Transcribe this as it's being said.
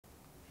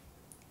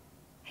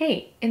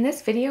Hey, in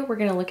this video we're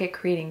going to look at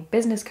creating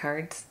business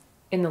cards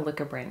in the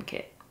Looka brand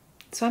kit.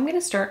 So I'm going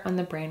to start on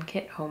the brand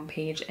kit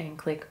homepage and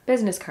click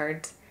business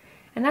cards,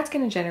 and that's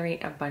going to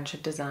generate a bunch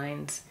of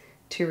designs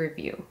to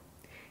review.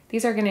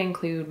 These are going to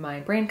include my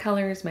brand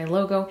colors, my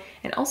logo,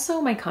 and also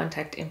my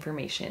contact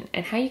information.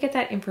 And how you get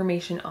that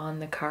information on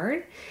the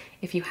card,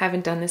 if you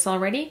haven't done this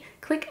already,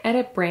 click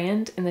Edit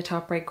Brand in the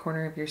top right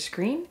corner of your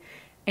screen,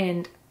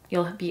 and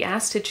you'll be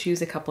asked to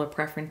choose a couple of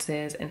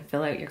preferences and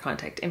fill out your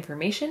contact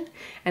information,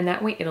 and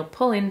that way it'll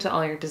pull into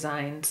all your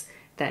designs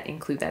that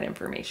include that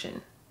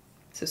information.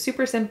 So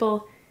super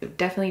simple, so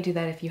definitely do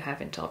that if you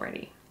haven't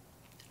already.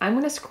 I'm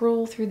going to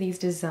scroll through these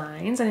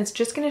designs and it's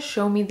just going to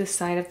show me the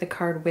side of the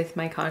card with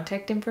my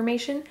contact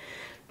information,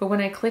 but when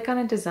I click on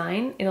a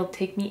design, it'll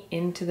take me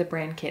into the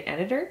brand kit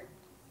editor,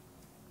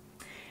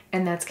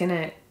 and that's going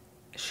to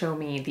show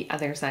me the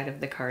other side of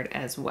the card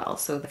as well.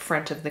 So the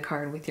front of the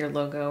card with your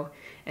logo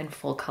and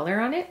full color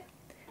on it.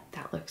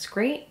 That looks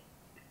great.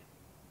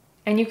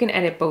 And you can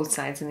edit both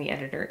sides in the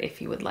editor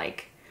if you would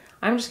like.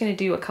 I'm just going to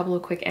do a couple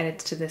of quick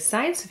edits to this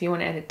side. So if you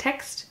want to edit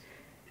text,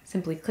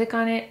 simply click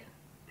on it,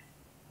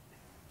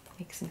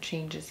 make some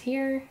changes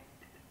here.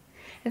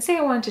 And say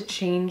I want to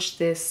change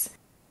this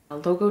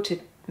logo to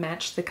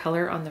match the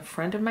color on the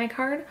front of my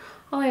card.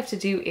 All I have to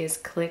do is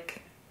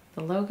click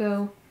the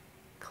logo,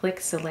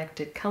 click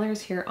selected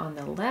colors here on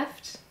the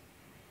left,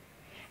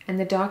 and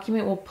the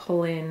document will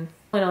pull in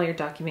all your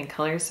document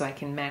colors so I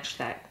can match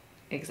that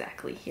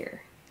exactly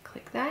here.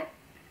 Click that.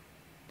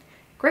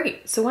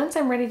 Great, so once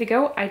I'm ready to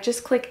go, I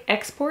just click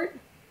export,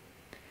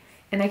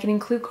 and I can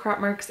include crop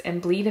marks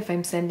and bleed if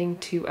I'm sending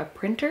to a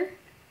printer.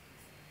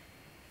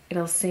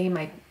 It'll say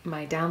my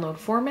download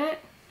format,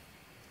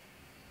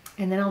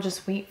 and then I'll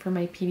just wait for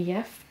my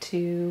PDF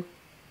to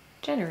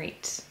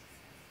generate.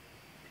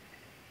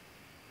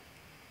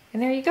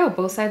 And there you go,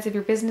 both sides of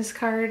your business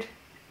card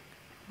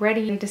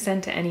ready to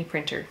send to any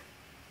printer.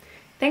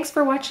 Thanks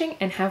for watching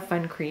and have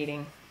fun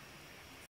creating.